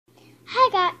Hi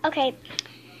guys. Okay.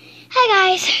 Hi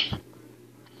guys.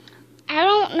 I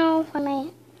don't know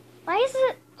why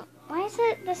is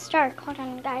it this dark? Hold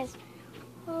on, guys.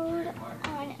 Hold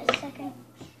on a second.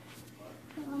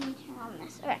 Let me turn on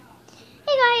this. Okay.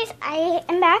 Hey guys, I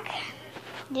am back.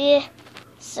 Yeah.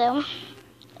 So.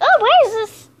 Oh, why is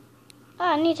this? Oh,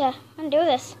 I need to undo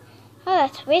this. Oh,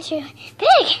 that's way too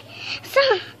big.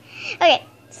 Okay.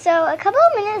 So a couple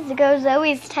of minutes ago,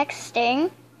 Zoe's texting.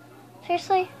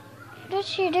 Seriously, what did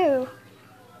she do?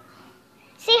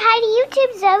 Say hi to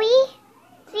YouTube, Zoe.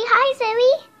 Say hi,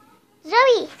 Zoe.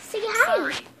 Zoe, say hi.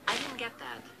 Sorry, I didn't get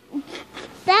that.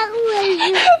 That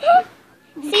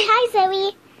was. Say hi,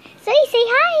 Zoe. Zoe, say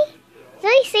hi.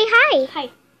 Zoe, say hi. Hi.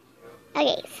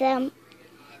 Okay, so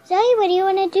Zoe, what do you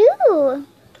want to do?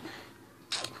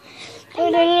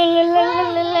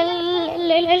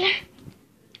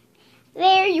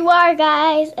 There you are,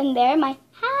 guys, and there my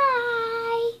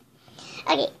hi.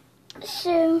 Okay,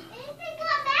 so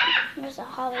there's a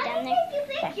hallway down there.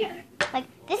 Okay. Like,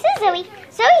 this is Zoe.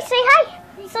 Zoe, say hi.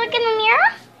 So look in the mirror.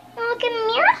 You look in the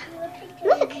mirror.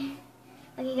 Look.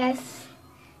 Okay, guys.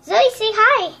 Zoe, say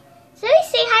hi. Zoe,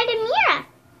 say hi to Mira.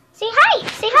 Say hi.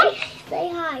 Say hi. Say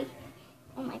hi.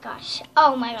 Oh my gosh.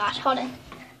 Oh my gosh. Hold on.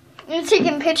 You're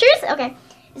taking pictures? Okay.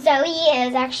 Zoe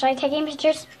is actually taking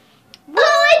pictures.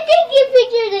 Oh, I'm taking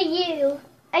pictures of you.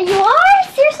 And you are?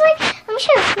 Seriously? Let me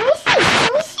show you. Let me see.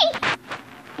 Let me see.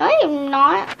 No, I'm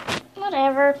not.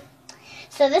 Whatever.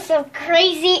 So this is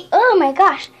crazy. Oh my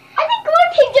gosh. I think more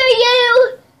picture of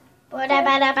you. What?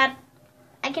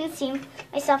 I can see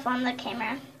myself on the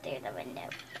camera through the window.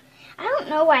 I don't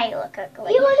know why I look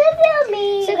ugly. You want to tell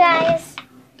me? So guys,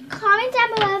 comment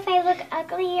down below if I look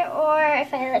ugly or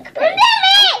if I look pretty.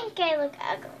 I think I look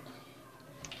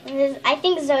ugly. I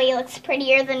think Zoe looks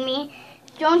prettier than me.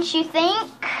 Don't you think?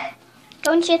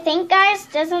 Don't you think, guys?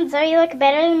 Doesn't Zoe look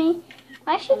better than me?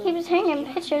 Why she keeps taking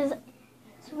pictures?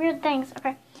 It's weird things.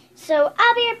 Okay. So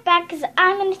I'll be right back because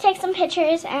I'm going to take some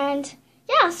pictures and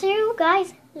yeah, I'll see you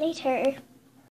guys later.